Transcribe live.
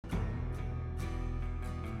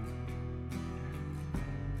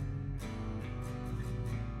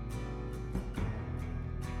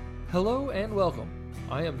Hello and welcome.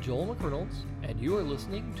 I am Joel McReynolds, and you are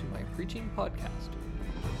listening to my preaching podcast.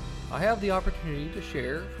 I have the opportunity to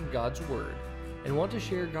share from God's Word and want to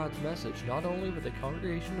share God's message not only with the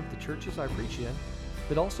congregation of the churches I preach in,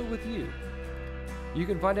 but also with you. You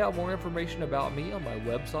can find out more information about me on my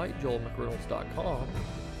website, joelmcreynolds.com,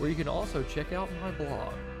 where you can also check out my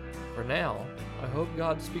blog. For now, I hope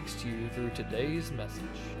God speaks to you through today's message.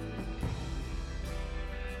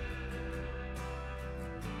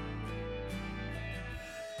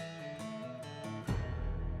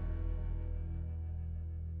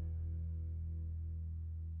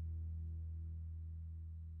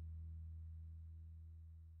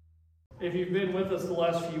 If you've been with us the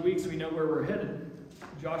last few weeks, we know where we're headed.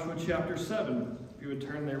 Joshua chapter 7. If you would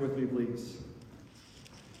turn there with me, please.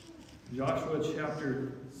 Joshua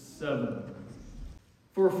chapter 7.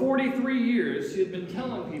 For 43 years, he had been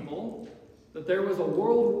telling people that there was a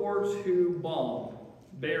World War II bomb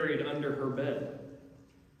buried under her bed.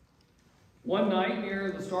 One night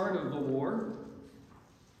near the start of the war,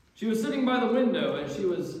 she was sitting by the window and she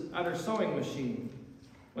was at her sewing machine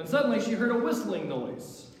when suddenly she heard a whistling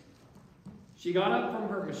noise. She got up from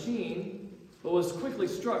her machine, but was quickly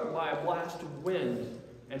struck by a blast of wind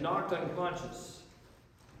and knocked unconscious.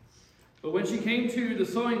 But when she came to, the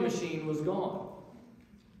sewing machine was gone,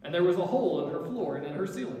 and there was a hole in her floor and in her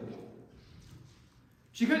ceiling.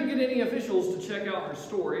 She couldn't get any officials to check out her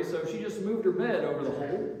story, so she just moved her bed over the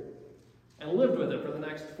hole and lived with it for the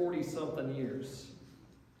next 40-something years.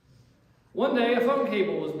 One day, a phone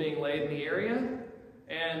cable was being laid in the area,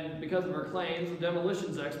 and because of her claims, a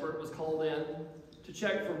demolitions expert was called in to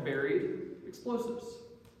check for buried explosives.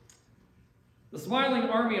 The smiling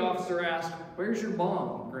army officer asked, "Where's your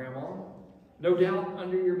bomb, Grandma? No doubt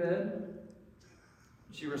under your bed?"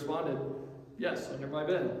 She responded, "Yes, under my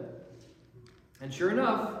bed." And sure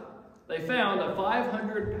enough, they found a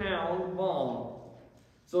 500-pound bomb.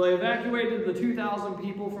 So they evacuated the 2,000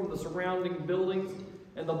 people from the surrounding buildings,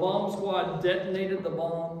 and the bomb squad detonated the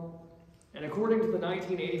bomb. And according to the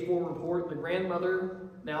 1984 report, the grandmother,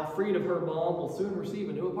 now freed of her bomb, will soon receive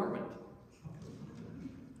a new apartment.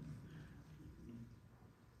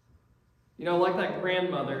 You know, like that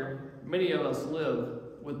grandmother, many of us live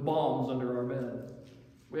with bombs under our bed.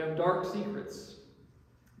 We have dark secrets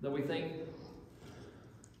that we think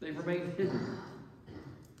they've remained hidden.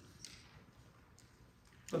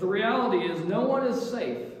 But the reality is, no one is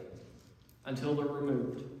safe until they're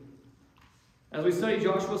removed. As we study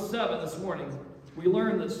Joshua 7 this morning, we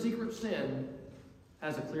learn that secret sin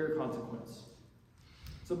has a clear consequence.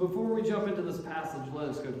 So before we jump into this passage, let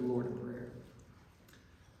us go to the Lord in prayer.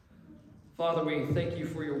 Father, we thank you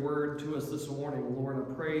for your word to us this morning. Lord,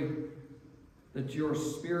 I pray that your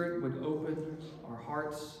Spirit would open our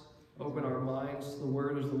hearts, open our minds to the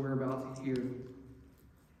word as we're about to hear.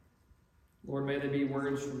 Lord, may they be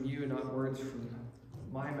words from you, not words from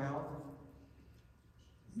my mouth,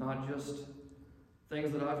 not just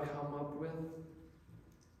things that I've come up with.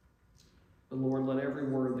 But Lord, let every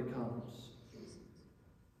word that comes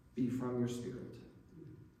be from your Spirit.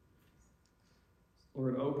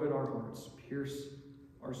 Lord, open our hearts, pierce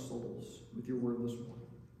our souls with your word this morning.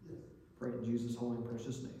 Pray in Jesus' holy and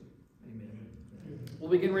precious name. Amen.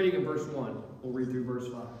 We'll begin reading in verse 1. We'll read through verse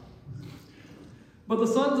 5. But the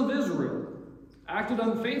sons of Israel acted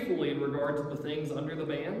unfaithfully in regard to the things under the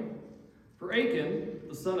ban. For Achan,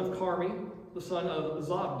 the son of Carmi, the son of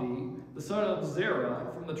Zabdi, the son of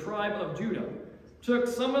Zerah, from the tribe of Judah, took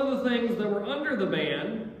some of the things that were under the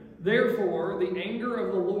ban. Therefore, the anger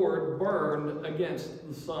of the Lord burned against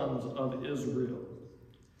the sons of Israel.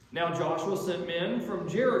 Now Joshua sent men from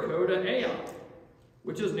Jericho to Ai,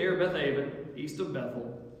 which is near Bethaven, east of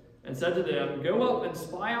Bethel, and said to them, "Go up and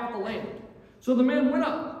spy out the land." So the men went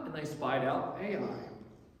up, and they spied out Ai.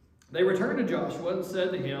 They returned to Joshua and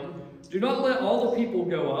said to him, "Do not let all the people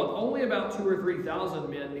go up. Only about 2,000 or 3,000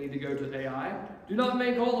 men need to go to Ai. Do not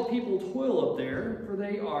make all the people toil up there, for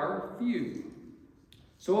they are few."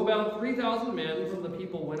 So about 3,000 men from the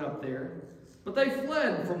people went up there, but they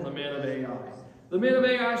fled from the men of Ai. The men of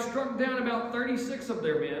Ai struck down about 36 of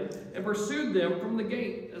their men and pursued them from the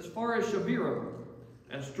gate as far as Shabiram,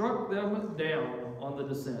 and struck them down on the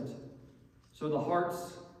descent. So the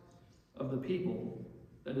hearts of the people,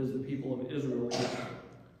 that is the people of Israel,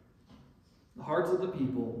 the hearts of the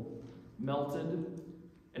people melted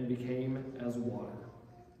and became as water.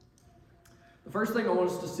 The first thing I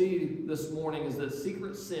want us to see this morning is that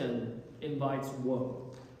secret sin invites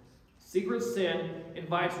woe. Secret sin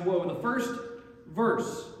invites woe. The first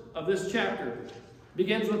verse of this chapter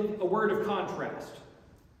begins with a word of contrast.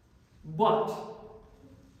 But.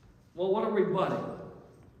 Well, what are we butting?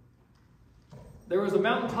 there was a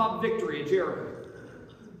mountaintop victory at Jericho.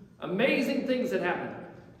 Amazing things had happened.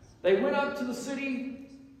 They went up to the city,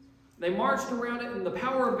 they marched around it, and the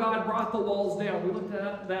power of God brought the walls down. We looked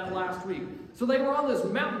at that last week. So they were on this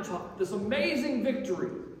mountaintop, this amazing victory.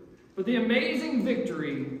 But the amazing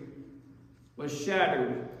victory was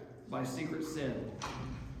shattered by secret sin.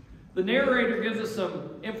 The narrator gives us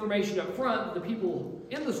some information up front that the people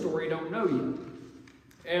in the story don't know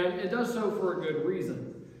yet. And it does so for a good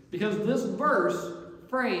reason. Because this verse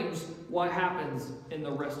frames what happens in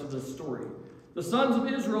the rest of this story. The sons of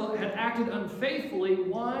Israel had acted unfaithfully.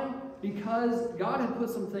 Why? Because God had put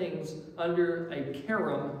some things under a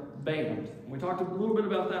Karam band. We talked a little bit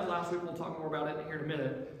about that last week. We'll talk more about it here in a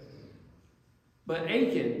minute. But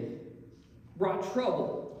Achan brought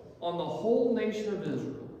trouble on the whole nation of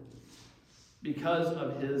Israel because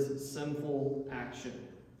of his sinful action.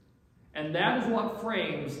 And that is what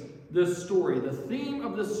frames this story. The theme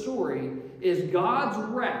of this story is God's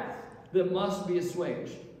wrath that must be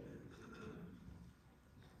assuaged.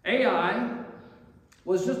 Ai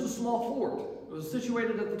was just a small fort. It was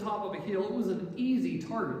situated at the top of a hill. It was an easy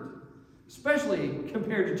target, especially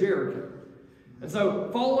compared to Jericho. And so,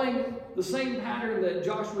 following the same pattern that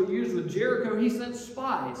Joshua used with Jericho, he sent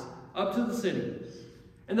spies up to the city.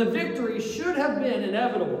 And the victory should have been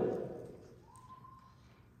inevitable.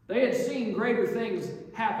 They had seen greater things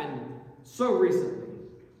happen so recently.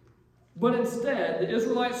 But instead, the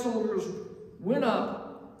Israelite soldiers went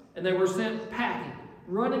up and they were sent packing,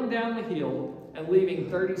 running down the hill and leaving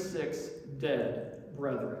 36 dead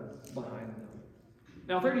brethren behind them.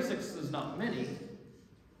 Now, 36 is not many.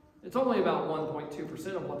 It's only about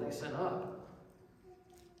 1.2% of what they sent up.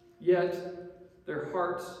 Yet, their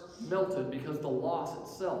hearts melted because the loss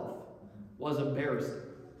itself was embarrassing.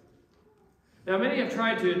 Now, many have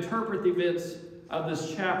tried to interpret the events of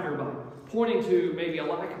this chapter by pointing to maybe a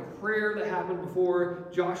lack of prayer that happened before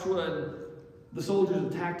Joshua and the soldiers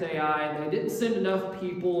attacked Ai, and they didn't send enough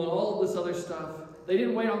people and all of this other stuff. They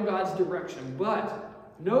didn't wait on God's direction. But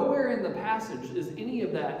nowhere in the passage is any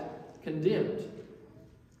of that condemned.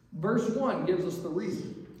 Verse 1 gives us the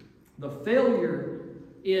reason. The failure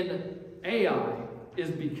in Ai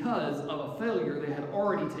is because of a failure that had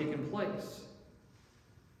already taken place.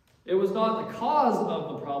 It was not the cause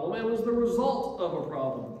of the problem, it was the result of a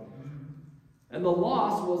problem. And the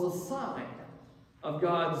loss was a sign of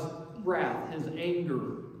God's wrath, his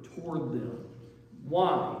anger toward them.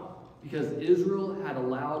 Why? Because Israel had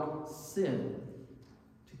allowed sin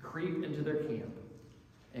to creep into their camp.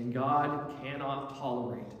 And God cannot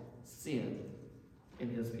tolerate sin in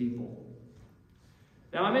his people.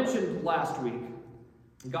 Now, I mentioned last week,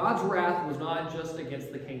 God's wrath was not just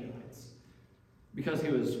against the Canaanites, because he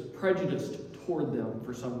was prejudiced toward them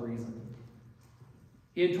for some reason.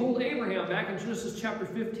 He had told Abraham back in Genesis chapter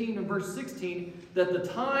 15 and verse 16 that the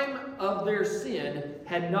time of their sin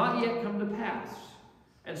had not yet come to pass.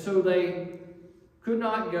 And so they could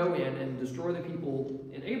not go in and destroy the people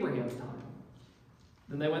in Abraham's time.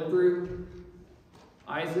 Then they went through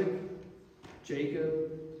Isaac,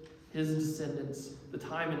 Jacob, his descendants, the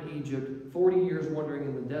time in Egypt, 40 years wandering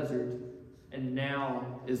in the desert, and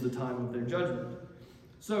now is the time of their judgment.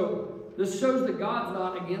 So this shows that God's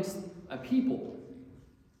not against a people.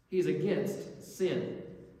 He's against sin.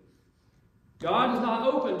 God is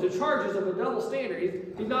not open to charges of a double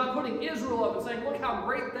standard. He's not putting Israel up and saying, look how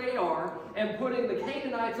great they are, and putting the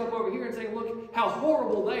Canaanites up over here and saying, look how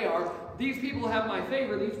horrible they are. These people have my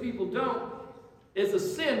favor, these people don't. It's a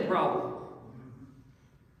sin problem.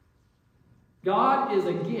 God is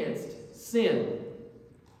against sin.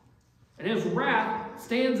 And his wrath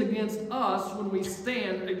stands against us when we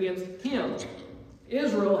stand against him.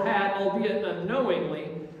 Israel had, albeit unknowingly,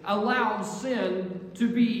 allowed sin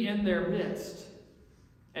to be in their midst.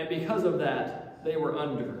 And because of that, they were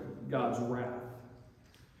under God's wrath.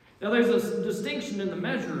 Now there's a distinction in the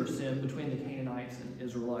measure of sin between the Canaanites and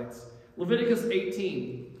Israelites. Leviticus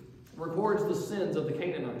 18 records the sins of the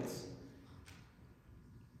Canaanites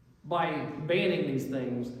by banning these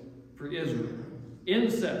things for Israel.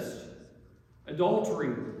 Incest,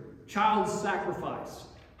 adultery, child sacrifice,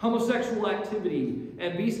 homosexual activity,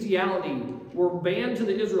 and bestiality were banned to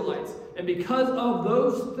the Israelites. And because of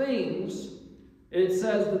those things, it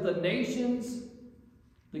says that the nations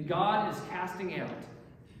that God is casting out,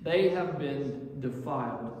 they have been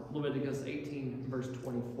defiled. Leviticus 18, verse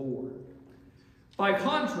 24. By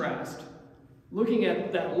contrast, looking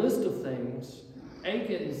at that list of things,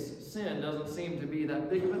 Achan's sin doesn't seem to be that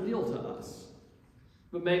big of a deal to us.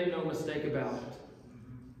 But make no mistake about it.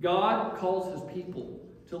 God calls his people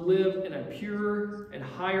to live in a pure and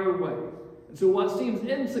higher way. And so what seems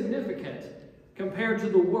insignificant compared to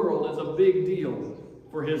the world is a big deal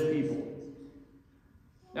for his people.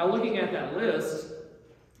 Now, looking at that list,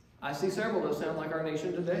 I see several that sound like our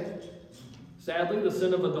nation today. Sadly, the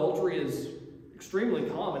sin of adultery is extremely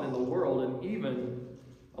common in the world and even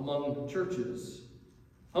among churches.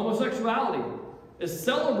 Homosexuality is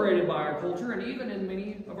celebrated by our culture and even in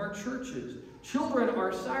many of our churches. Children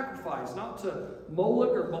are sacrificed, not to Moloch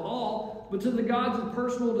or Baal, but to the gods of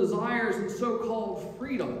personal desires and so-called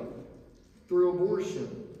freedom through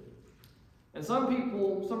abortion. And some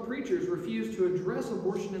preachers refuse to address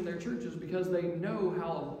abortion in their churches because they know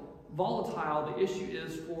how volatile the issue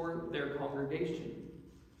is for their congregation.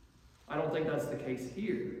 I don't think that's the case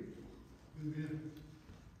here.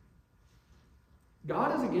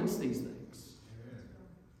 God is against these things.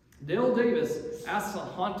 Dale Davis asks a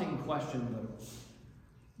haunting question, though.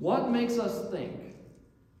 What makes us think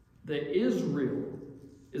that Israel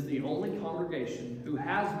is the only congregation who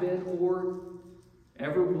has been or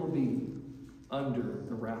ever will be under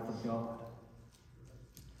the wrath of God?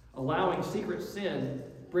 Allowing secret sin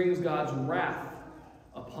brings God's wrath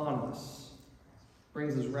upon us,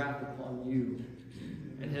 brings his wrath upon you,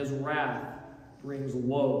 and his wrath brings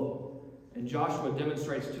woe. And Joshua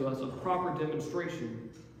demonstrates to us a proper demonstration,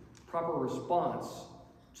 proper response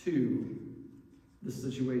to the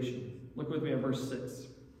situation. Look with me at verse 6.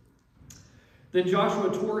 Then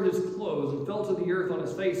Joshua tore his clothes and fell to the earth on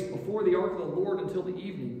his face before the ark of the Lord until the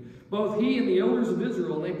evening, both he and the elders of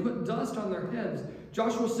Israel, and they put dust on their heads.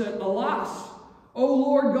 Joshua said, Alas, O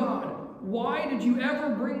Lord God, why did you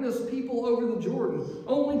ever bring this people over the Jordan,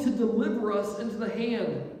 only to deliver us into the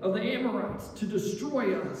hand of the Amorites, to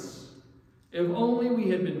destroy us? If only we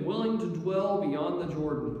had been willing to dwell beyond the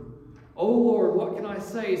Jordan. O Lord, what can I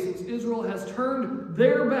say, since Israel has turned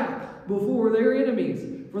their back before their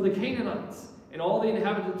enemies? For the Canaanites and all the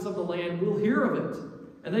inhabitants of the land will hear of it,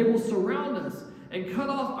 and they will surround us and cut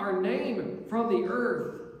off our name from the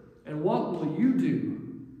earth. And what will you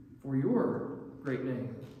do for your great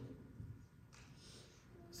name?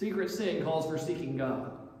 Secret sin calls for seeking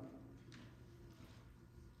God.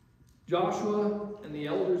 Joshua and the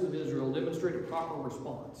elders of Israel demonstrate a proper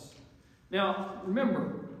response. Now,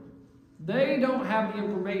 remember, they don't have the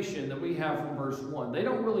information that we have from verse 1. They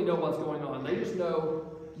don't really know what's going on. They just know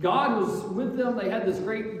God was with them. They had this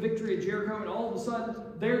great victory at Jericho, and all of a sudden,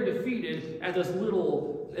 they're defeated at this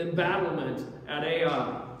little embattlement at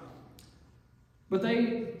Ai. But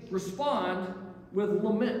they respond with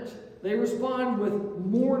lament. They respond with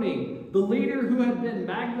mourning. The leader who had been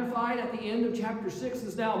magnified at the end of chapter 6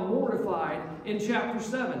 is now mortified in chapter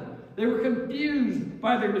 7. They were confused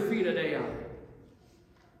by their defeat at Ai.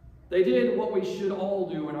 They did what we should all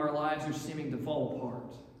do when our lives are seeming to fall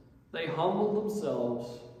apart. They humbled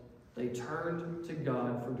themselves. They turned to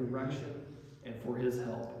God for direction and for his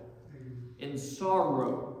help. In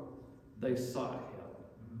sorrow, they sought him.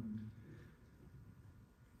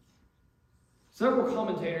 Several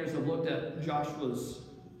commentators have looked at Joshua's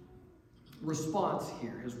response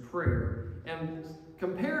here, his prayer, and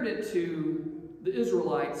compared it to the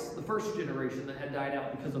Israelites, the first generation that had died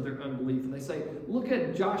out because of their unbelief. And they say, look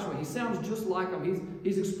at Joshua. He sounds just like him.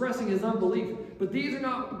 He's expressing his unbelief. But these are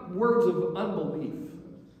not words of unbelief.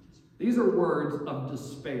 These are words of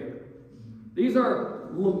despair. These are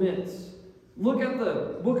laments. Look at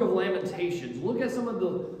the book of Lamentations. Look at some of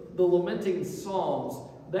the lamenting psalms.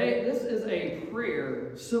 This is a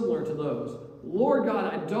prayer similar to those. Lord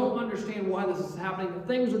God, I don't understand why this is happening.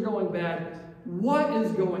 Things are going bad. What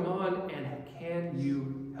is going on, and can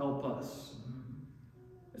you help us?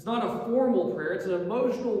 It's not a formal prayer. It's an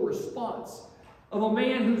emotional response of a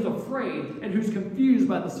man who's afraid and who's confused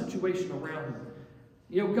by the situation around him.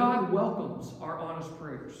 You know, God welcomes our honest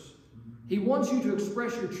prayers. He wants you to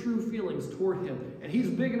express your true feelings toward him, and he's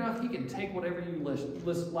big enough he can take whatever you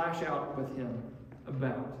lash out with him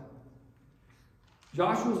about.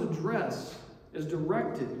 Joshua's address is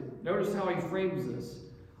directed. Notice how he frames this.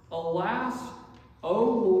 Alas, O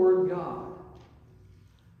Lord God.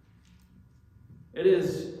 It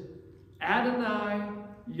is Adonai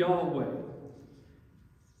Yahweh.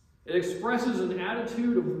 It expresses an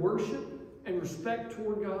attitude of worship and respect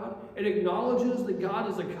toward God. It acknowledges that God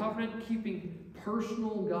is a covenant-keeping,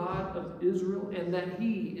 personal God of Israel, and that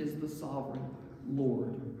he is the sovereign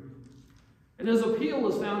Lord. And his appeal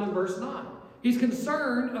is found in verse 9. He's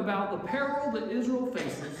concerned about the peril that Israel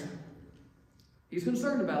faces. He's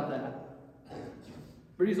concerned about that.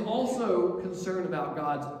 But he's also concerned about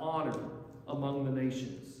God's honor among the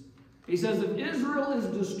nations. He says, if Israel is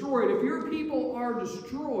destroyed, if your people are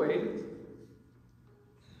destroyed,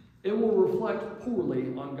 it will reflect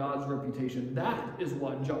poorly on God's reputation. That is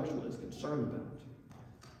what Joshua is concerned about.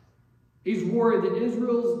 He's worried that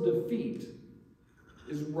Israel's defeat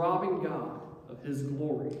is robbing God of his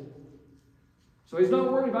glory. So he's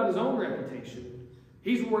not worried about his own reputation.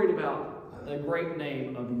 He's worried about the great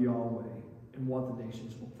name of Yahweh and what the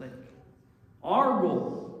nations will think. Our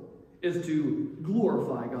goal is to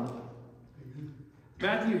glorify God.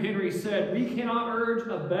 Matthew Henry said, "We cannot urge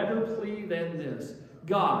a better plea than this.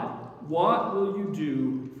 God, what will you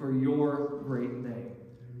do for your great name?"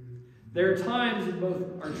 There are times in both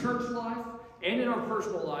our church life and in our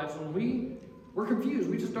personal lives when we're confused.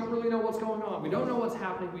 We just don't really know what's going on. We don't know what's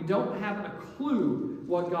happening. We don't have a clue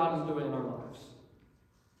what God is doing in our lives.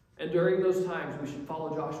 And during those times, we should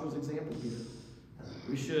follow Joshua's example here.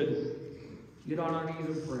 We should get on our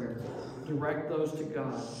knees in prayer, direct those to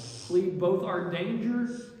God, plead both our danger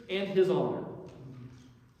and his honor.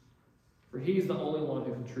 For he's the only one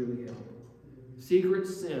who can truly help. Secret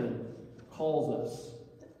sin calls us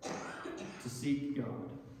to seek God.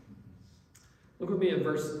 Look with me at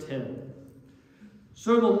verse 10.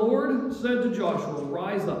 So the Lord said to Joshua,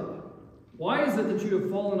 "Rise up. Why is it that you have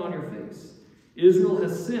fallen on your face? Israel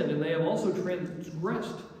has sinned, and they have also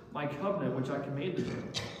transgressed my covenant which I commanded them.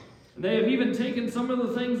 And they have even taken some of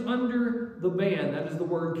the things under the ban," that is the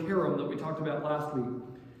word kerim that we talked about last week,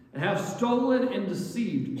 "and have stolen and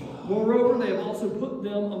deceived. Moreover, they have also put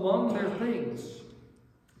them among their things,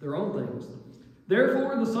 their own things.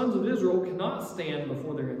 Therefore, the sons of Israel cannot stand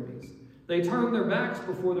before their enemies. They turn their backs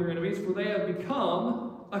before their enemies, for they have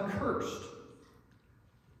become accursed.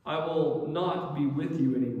 I will not be with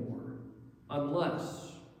you anymore,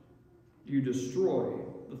 unless you destroy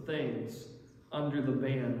the things under the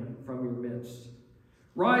ban from your midst.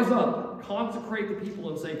 Rise up, consecrate the people,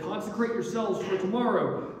 and say, consecrate yourselves for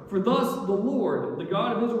tomorrow. For thus the Lord, the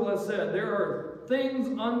God of Israel, has said, there are things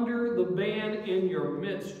under the ban in your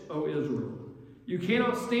midst, O Israel. You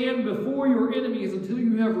cannot stand before your enemies until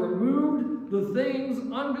you have removed the things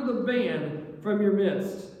under the ban from your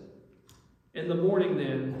midst. In the morning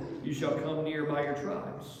then you shall come near by your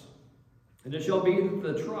tribes. And it shall be that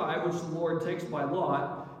the tribe which the Lord takes by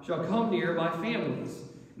lot shall come near by families.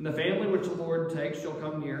 And the family which the Lord takes shall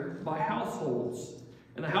come near by households.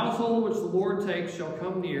 And the household which the Lord takes shall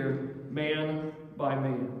come near man by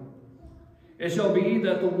man. It shall be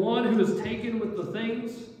that the one who is taken with the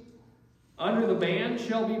things under the ban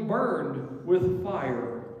shall be burned with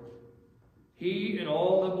fire, he and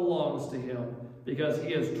all that belongs to him, because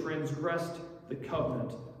he has transgressed the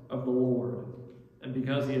covenant of the Lord, and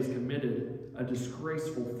because he has committed a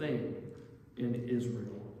disgraceful thing in Israel.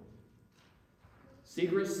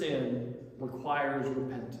 Secret sin requires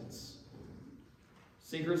repentance.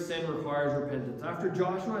 Secret sin requires repentance. After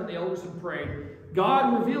Joshua and the elders had prayed,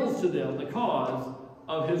 God reveals to them the cause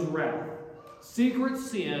of his wrath. Secret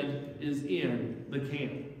sin is in the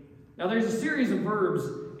camp. Now there's a series of verbs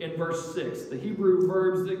in verse 6. The Hebrew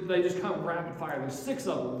verbs, they just come rapid fire. There's 6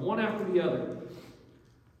 of them, one after the other,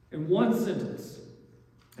 in one sentence.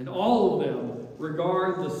 And all of them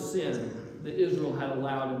regard the sin that Israel had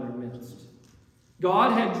allowed in their midst.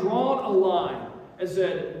 God had drawn a line and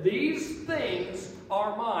said, these things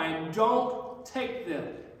are mine, don't take them.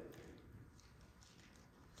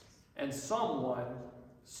 And someone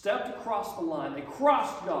stepped across the line. They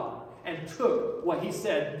crossed God and took what he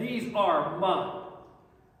said, these are mine.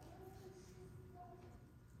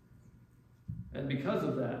 And because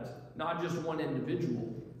of that, not just one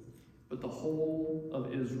individual, but the whole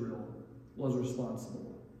of Israel was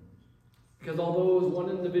responsible. Because although it was one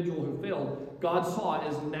individual who failed, God saw it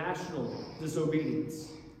as national disobedience.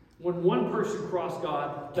 When one person crossed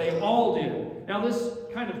God, they all did. Now this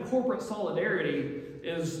kind of corporate solidarity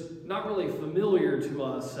is not really familiar to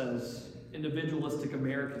us as individualistic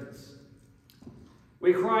Americans.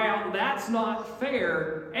 We cry out, that's not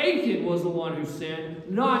fair. Achan was the one who sinned,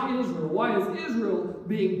 not Israel. Why is Israel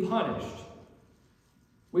being punished?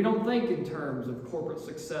 We don't think in terms of corporate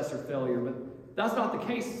success or failure, but that's not the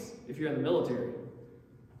case if you're in the military.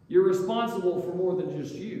 You're responsible for more than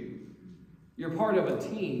just you. You're part of a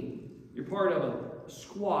team. You're part of a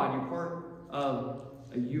squad. You're part of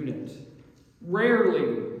a unit.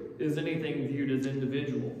 Rarely is anything viewed as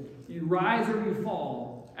individual. You rise or you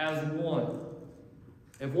fall as one.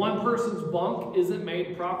 If one person's bunk isn't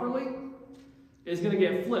made properly, it's going to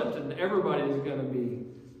get flipped and everybody is going to be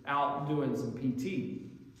out doing some PT.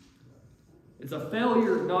 It's a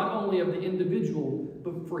failure not only of the individual,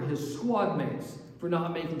 but for his squad mates for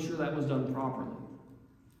not making sure that was done properly.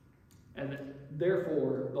 And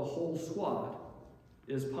therefore, the whole squad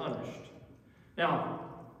is punished. Now,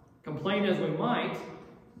 complain as we might,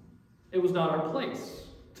 it was not our place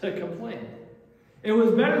to complain. It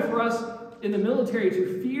was better for us in the military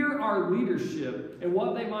to fear our leadership and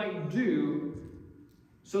what they might do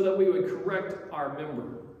so that we would correct our member.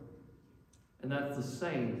 And that's the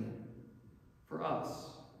same for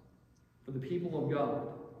us, for the people of God.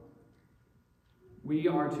 We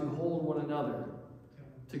are to hold one another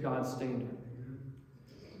to God's standard.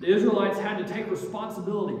 The Israelites had to take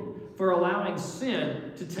responsibility for allowing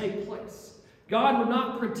sin to take place. God would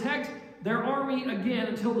not protect their army again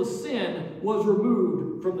until the sin was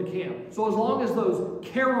removed from the camp. So as long as those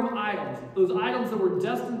Karam idols, those idols that were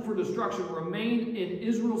destined for destruction, remained in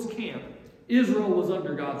Israel's camp, Israel was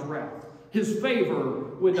under God's wrath. His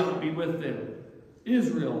favor would not be with them.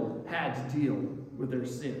 Israel had to deal with their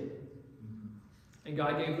sin. And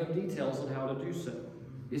God gave them details on how to do so.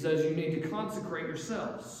 He says you need to consecrate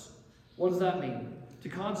yourselves. What does that mean? To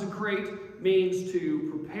consecrate means to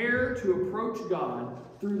prepare to approach God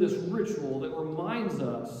through this ritual that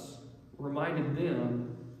reminded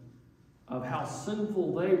them of how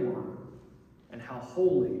sinful they were and how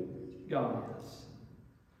holy God is.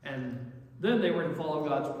 And then they were to follow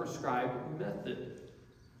God's prescribed method.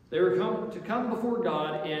 They were to come before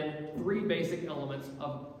God in three basic elements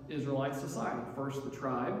of Israelite society. First, the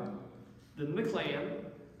tribe, then the clan,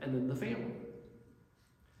 and then the family.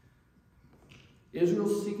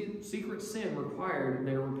 Israel's secret sin required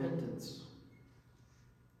their repentance.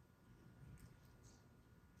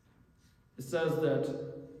 It says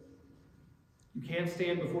that you can't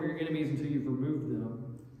stand before your enemies until you've removed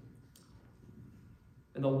them.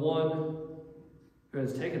 And the one who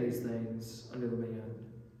has taken these things under the man,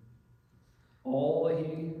 all that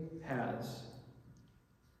he has,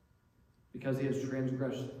 because he has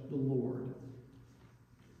transgressed the Lord,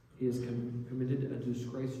 he has committed a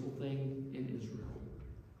disgraceful thing in Israel.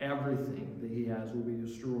 Everything that he has will be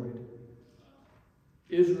destroyed.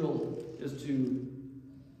 Israel is to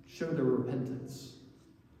show their repentance.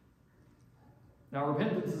 Now,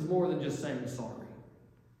 repentance is more than just saying sorry.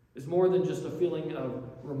 It's more than just a feeling of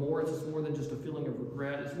remorse. It's more than just a feeling of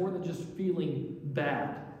regret. It's more than just feeling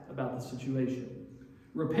bad about the situation.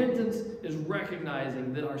 Repentance is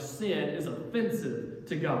recognizing that our sin is offensive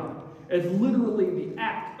to God. It's literally the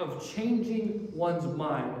act of changing one's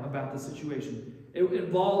mind about the situation. It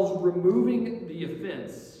involves removing the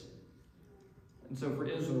offense. And so for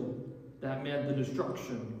Israel, that meant the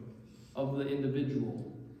destruction of the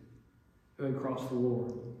individual who had crossed the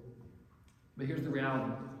Lord. But here's the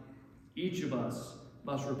reality. Each of us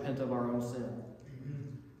must repent of our own sin.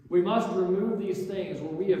 We must remove these things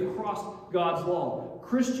where we have crossed God's law.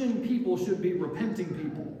 Christian people should be repenting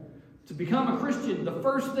people. To become a Christian, the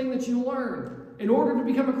first thing that you learn in order to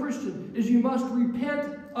become a Christian is you must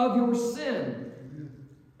repent of your sin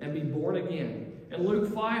and be born again. In Luke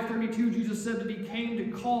 5:32, Jesus said that he came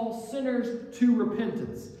to call sinners to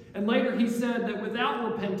repentance. And later he said that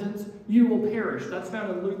without repentance, you will perish. That's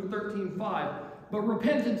found in Luke 13:5. But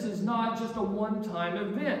repentance is not just a one-time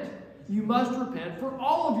event. You must repent for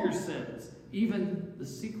all of your sins, even the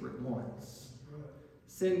secret ones.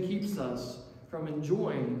 Sin keeps us from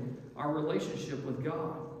enjoying our relationship with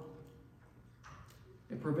God.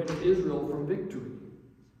 It prevented Israel from victory.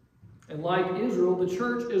 And like Israel, the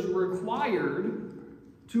church is required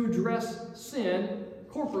to address sin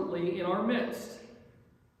corporately in our midst.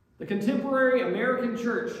 The contemporary American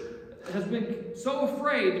church has been so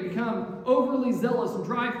afraid to become overly zealous and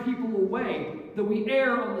drive people away that we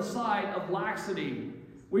err on the side of laxity.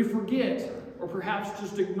 We forget, or perhaps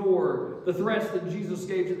just ignore, the threats that Jesus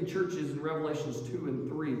gave to the churches in Revelations 2 and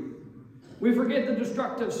 3. We forget the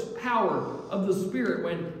destructive power of the Spirit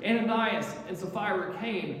when Ananias and Sapphira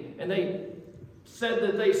came and they said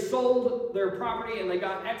that they sold their property and they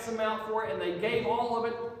got X amount for it and they gave all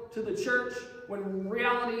of it to the church, when in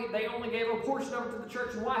reality they only gave a portion of it to the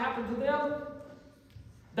church. And what happened to them?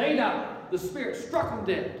 They died. The Spirit struck them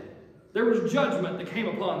dead. There was judgment that came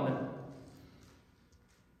upon them.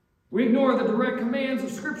 We ignore the direct commands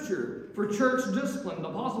of Scripture for church discipline. The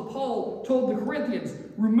Apostle Paul told the Corinthians,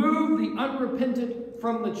 remove the unrepentant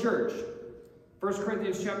from the church. 1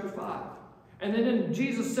 Corinthians chapter 5. And then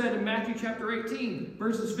Jesus said in Matthew chapter 18,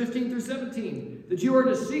 verses 15 through 17, that you are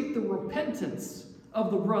to seek the repentance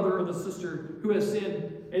of the brother or the sister who has sinned.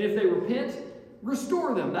 And if they repent,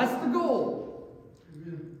 restore them. That's the goal.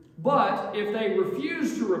 Amen. But if they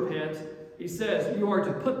refuse to repent, he says, you are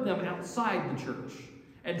to put them outside the church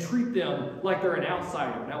and treat them like they're an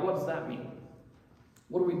outsider. Now, what does that mean?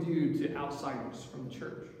 What do we do to outsiders from the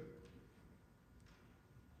church?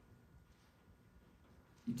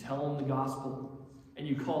 You tell them the gospel, and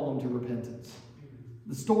you call them to repentance.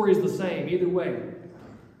 The story is the same either way.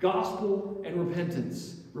 Gospel and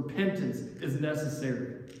repentance. Repentance is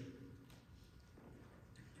necessary.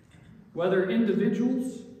 Whether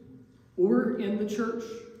individuals or in the church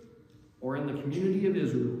or in the community of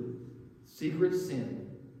Israel, secret sin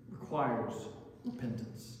requires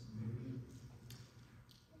repentance.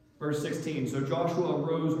 Verse 16, so Joshua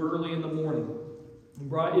arose early in the morning and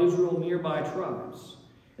brought Israel nearby tribes.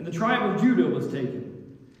 And the tribe of Judah was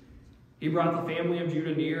taken. He brought the family of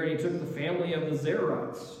Judah near, and he took the family of the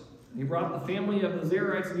Zerites. And he brought the family of the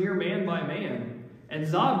Zerites near man by man, and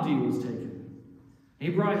Zabdi was taken. And he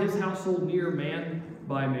brought his household near man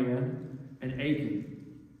by man, and Achan,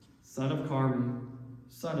 son of Carmi,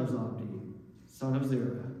 son of Zabdi, son of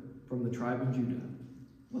Zerah, from the tribe of Judah,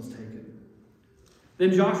 was taken.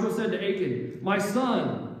 Then Joshua said to Achan, my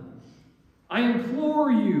son, I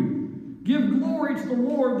implore you, give glory to the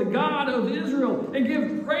Lord, the God of Israel, and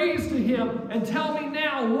give praise to him, and tell me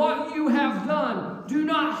now what you have done. Do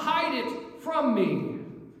not hide it from me.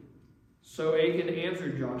 So Achan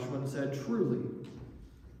answered Joshua and said, truly,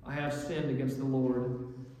 I have sinned against the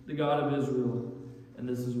Lord, the God of Israel, and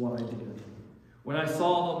this is what I did. When I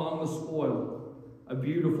saw among the spoil a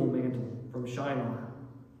beautiful mantle from Shinar,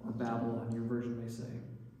 or Babylon, your version may say,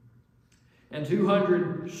 and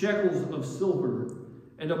 200 shekels of silver,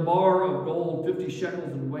 and a bar of gold 50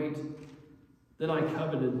 shekels in weight, then I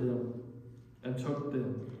coveted them and took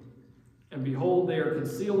them. And behold, they are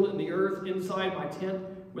concealed in the earth inside my tent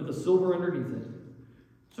with the silver underneath it.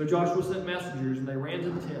 So Joshua sent messengers, and they ran to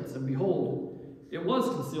the tents, and behold, it was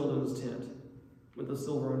concealed in his tent with the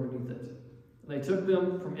silver underneath it. And they took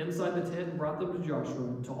them from inside the tent and brought them to Joshua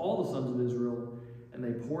and to all the sons of Israel, and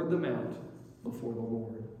they poured them out before the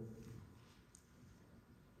Lord.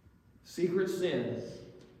 Secret sin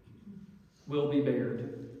will be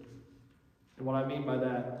bared. And what I mean by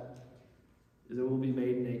that is it will be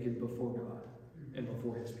made naked before God and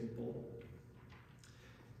before his people.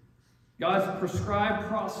 God's prescribed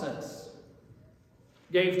process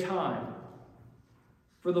gave time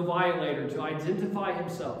for the violator to identify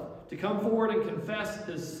himself, to come forward and confess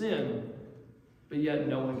his sin, but yet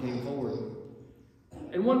no one came forward.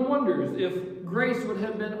 And one wonders if grace would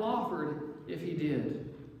have been offered if he did.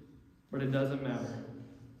 But it doesn't matter,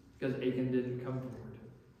 because Achan didn't come forward.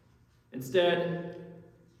 Instead,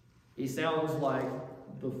 he sounds like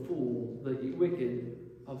the fool, the wicked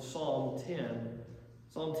of Psalm 10.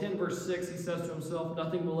 Psalm 10 verse 6, he says to himself,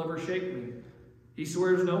 nothing will ever shake me. He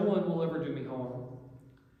swears no one will ever do me harm.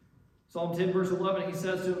 Psalm 10 verse 11, he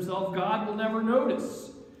says to himself, God will never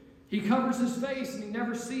notice. He covers his face and he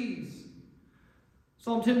never sees.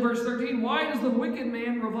 Psalm 10 verse 13, why does the wicked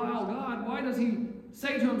man revile God? Why does he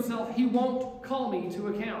say to himself, he won't call me to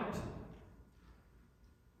account?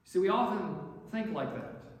 See, we often think like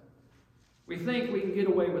that. We think we can get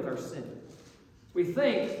away with our sin. We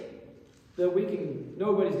think that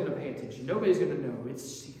nobody's going to pay attention. Nobody's going to know. It's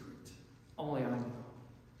secret. Only I know.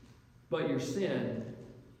 But your sin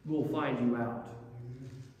will find you out.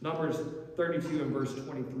 Numbers 32 and verse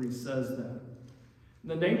 23 says that.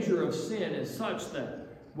 The nature of sin is such that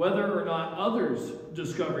whether or not others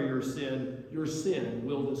discover your sin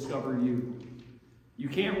will discover you. You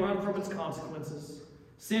can't run from its consequences.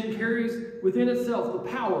 Sin carries within itself the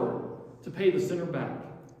power to pay the sinner back.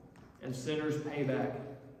 And sinner's payback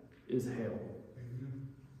is hell.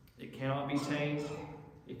 It cannot be tamed.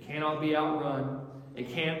 It cannot be outrun. It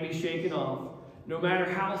can't be shaken off. No matter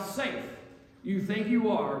how safe you think you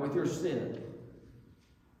are with your sin,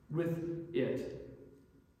 with it,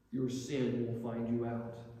 your sin will find you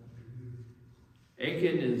out.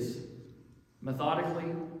 Achan is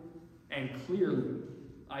methodically and clearly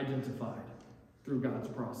identified through God's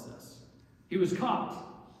process. He was caught.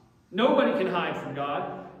 Nobody can hide from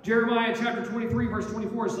God. Jeremiah chapter 23 verse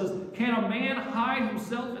 24 says, can a man hide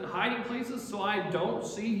himself in hiding places so I don't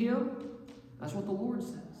see him? That's what the Lord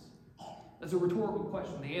says. That's a rhetorical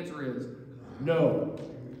question. The answer is no.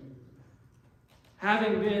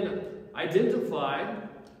 Having been identified,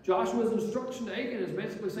 Joshua's instruction to Achan is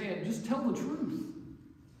basically saying, just tell the truth.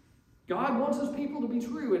 God wants his people to be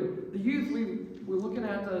true. And the youth, we're looking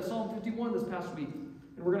at Psalm 51 this past week,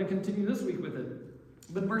 and we're going to continue this week with it.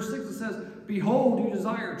 But in verse 6 it says, behold, you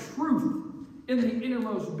desire truth in the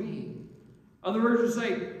innermost being. Other versions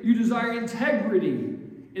say, you desire integrity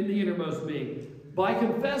in the innermost being. By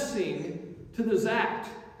confessing to this act,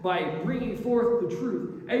 by bringing forth the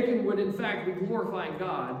truth, Achan would in fact be glorifying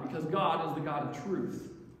God, because God is the God of truth.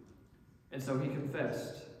 And so he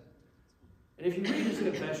confessed. And if you read his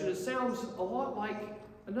confession, it sounds a lot like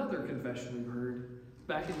another confession we heard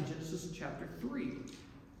back in Genesis chapter 3.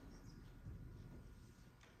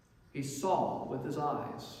 He saw with his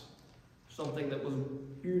eyes something that was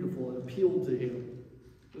beautiful and appealed to him.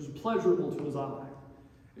 It was pleasurable to his eye.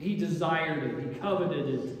 He desired it. He coveted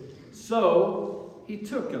it. So he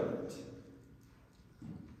took of it.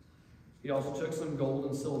 He also took some gold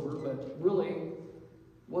and silver, but really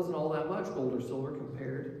wasn't all that much gold or silver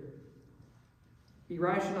compared. He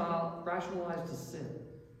rationalized his sin.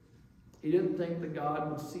 He didn't think that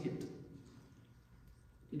God would see it.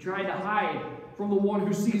 He tried to hide from the one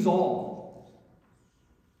who sees all.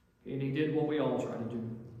 And he did what we all try to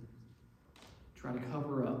do. Try to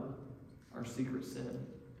cover up our secret sin.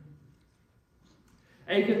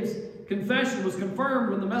 Achan's confession was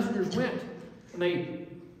confirmed when the messengers went and they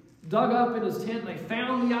dug up in his tent and they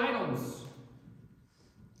found the items.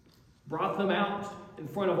 Brought them out in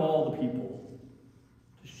front of all the people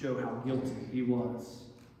to show how guilty he was.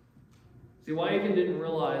 See, what Achan didn't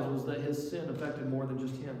realize was that his sin affected more than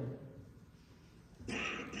just him.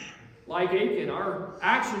 Like Achan, our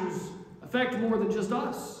actions affect more than just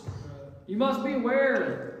us. You must be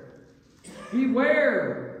aware.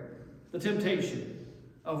 Beware the temptation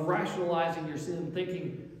of rationalizing your sin,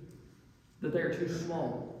 thinking that they are too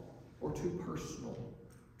small or too personal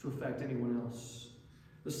to affect anyone else.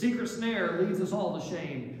 The secret snare leads us all to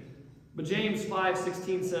shame. But James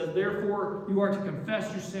 5:16 says, "Therefore you are to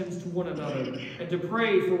confess your sins to one another and to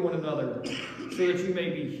pray for one another so that you may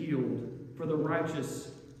be healed. For the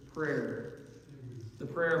righteous prayer, the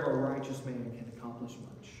prayer of a righteous man can accomplish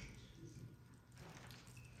much."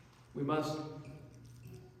 We must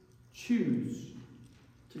choose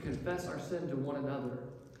to confess our sin to one another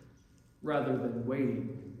rather than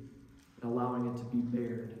waiting and allowing it to be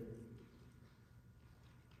bared.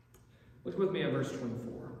 Look with me at verse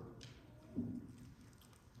 24.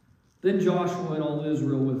 Then Joshua and all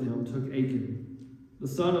Israel with him took Achan, the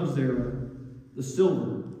son of Zerah, the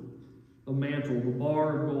silver, the mantle, the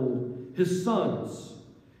bar of gold, his sons,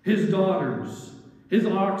 his daughters, his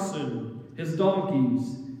oxen, his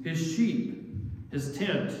donkeys, his sheep, his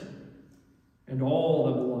tent, and all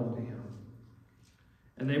that belonged to him.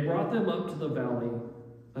 And they brought them up to the valley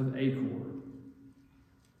of Achor.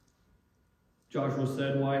 Joshua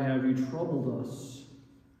said, "Why have you troubled us?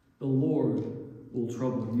 The Lord will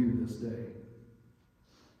trouble you this day."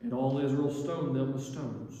 And all Israel stoned them with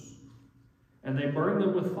stones. And they burned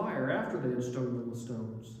them with fire after they had stoned them with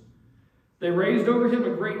stones. They raised over him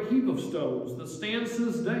a great heap of stones that stands to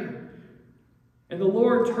this day. And the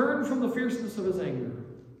Lord turned from the fierceness of his anger.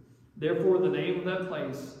 Therefore the name of that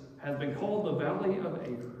place has been called the Valley of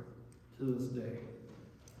Achor to this day.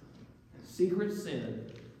 Secret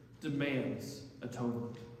sin demands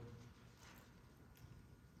atonement.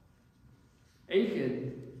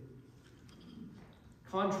 Achan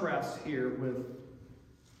contrasts here with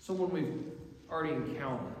someone we've already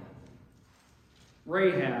encountered.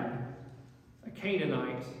 Rahab, a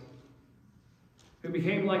Canaanite, who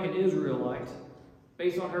became like an Israelite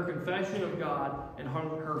based on her confession of God and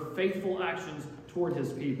her faithful actions toward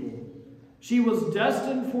his people. She was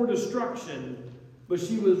destined for destruction, but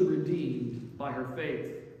she was redeemed by her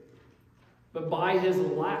faith. But by his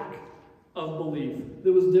lack of belief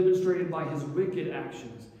that was demonstrated by his wicked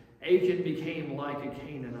actions, Achan became like a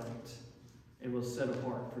Canaanite and was set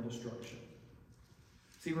apart for destruction.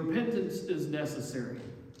 See, repentance is necessary,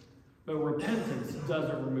 but repentance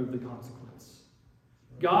doesn't remove the consequence.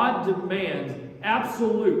 God demands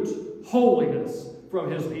absolute holiness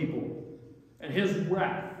from his people, and his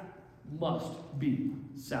wrath must be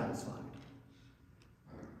satisfied.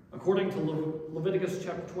 According to Leviticus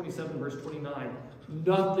chapter 27, verse 29,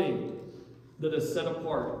 nothing that is set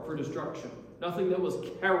apart for destruction, nothing that was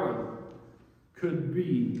karam, could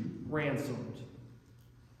be ransomed.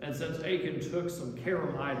 And since Achan took some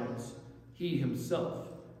karam items, he himself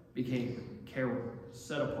became karam,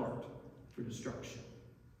 set apart for destruction.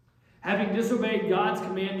 Having disobeyed God's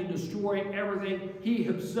command to destroy everything, he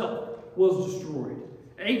himself was destroyed.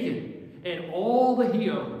 Achan and all that he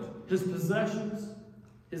owned, his possessions,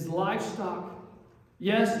 his livestock,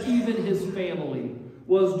 yes, even his family,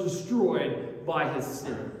 was destroyed by his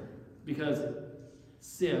sin, because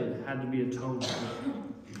sin had to be atoned for.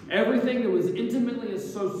 Everything that was intimately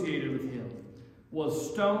associated with him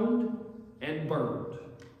was stoned and burned.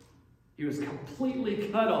 He was completely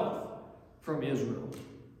cut off from Israel.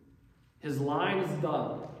 His line is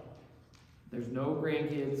done. There's no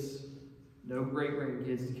grandkids, no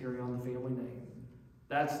great-grandkids to carry on the family name.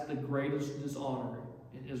 That's the greatest dishonor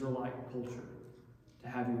in Israelite culture, to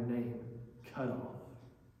have your name cut off.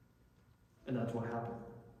 And that's what happened.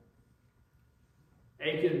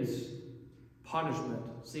 Achan's punishment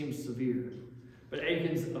seems severe, but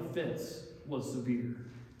Achan's offense was severe,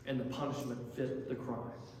 and the punishment fit the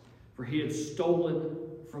crime. For he had stolen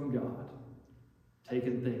from God,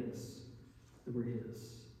 taken things that were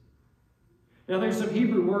his. Now there's some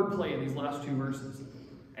Hebrew wordplay in these last two verses.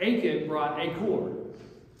 Achan brought Achor.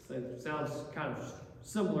 So it sounds kind of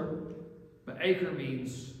similar, but Achor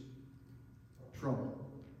means trouble.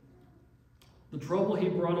 The trouble he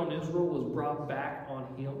brought on Israel was brought back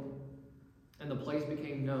on him, and the place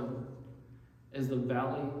became known as the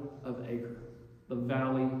Valley of Achor, the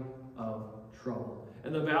Valley of Trouble.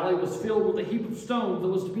 And the valley was filled with a heap of stones that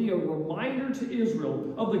was to be a reminder to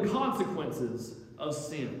Israel of the consequences of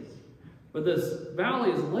sin. But this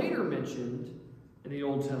valley is later mentioned in the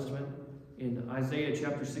Old Testament, in Isaiah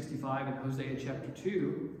chapter 65 and Hosea chapter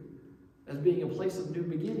 2, as being a place of new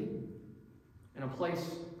beginning, and a place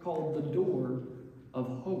called the door of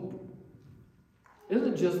hope.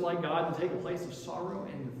 Isn't it just like God to take a place of sorrow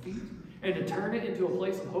and defeat and to turn it into a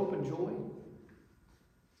place of hope and joy?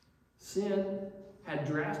 Sin had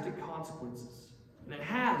drastic consequences, and it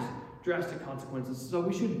has drastic consequences, so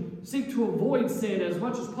we should seek to avoid sin as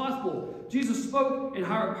much as possible. Jesus spoke in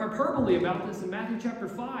hyperbole about this in Matthew chapter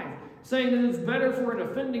 5, saying that it's better for an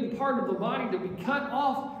offending part of the body to be cut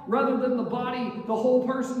off rather than the body, the whole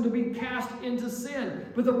person, to be cast into sin.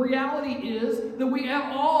 But the reality is that we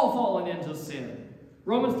have all fallen into sin.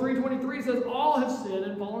 Romans 3:23 says all have sinned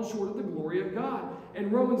and fallen short of the glory of God.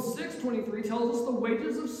 And Romans 6:23 tells us the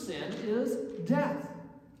wages of sin is death.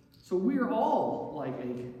 So we are all like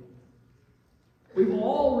Achan. We've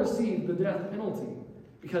all received the death penalty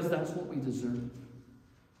because that's what we deserve.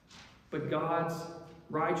 But God's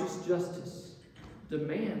righteous justice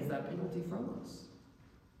demands that penalty from us.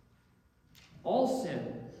 All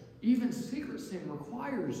sin, even secret sin,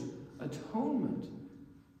 requires atonement.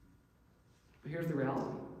 But here's the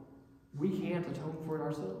reality. We can't atone for it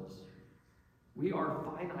ourselves. We are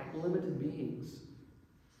finite, limited beings.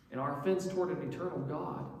 And our offense toward an eternal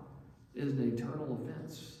God is an eternal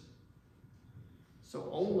offense. So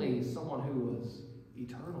only someone who was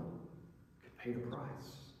eternal could pay the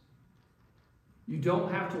price. You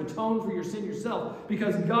don't have to atone for your sin yourself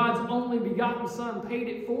because God's only begotten Son paid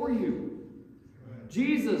it for you. Right.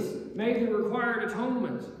 Jesus made the required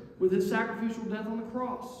atonement with his sacrificial death on the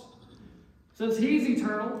cross. Since he's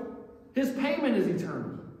eternal, his payment is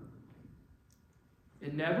eternal.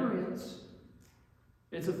 It never ends.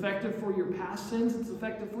 It's effective for your past sins. It's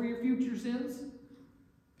effective for your future sins.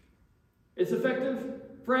 It's effective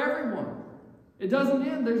for everyone. It doesn't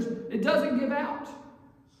end. It doesn't give out.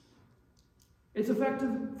 It's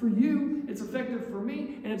effective for you. It's effective for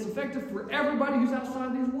me. And it's effective for everybody who's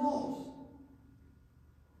outside these walls.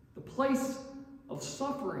 The place of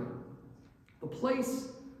suffering. The place,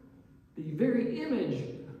 the very image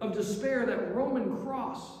of despair, that Roman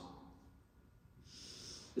cross,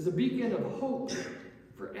 is a beacon of hope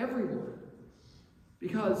for everyone.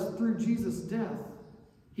 Because through Jesus' death,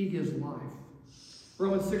 he gives life.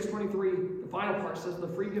 Romans 6:23, the final part says, the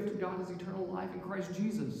free gift of God is eternal life in Christ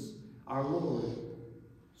Jesus, our Lord.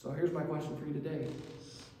 So here's my question for you today.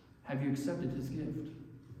 Have you accepted his gift?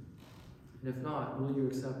 And if not, will you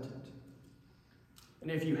accept it? And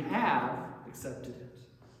if you have accepted it,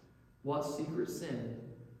 what secret sin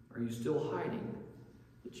are you still hiding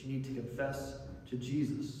that you need to confess to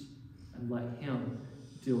Jesus and let him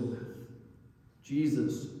deal with?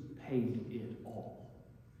 Jesus paid it all.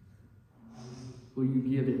 Will you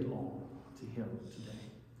give it all to him today?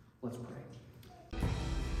 Let's pray.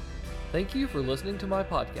 Thank you for listening to my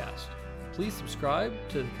podcast. Please subscribe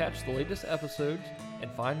to catch the latest episodes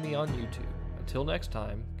and find me on YouTube. Until next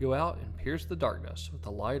time, go out and pierce the darkness with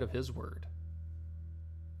the light of his word.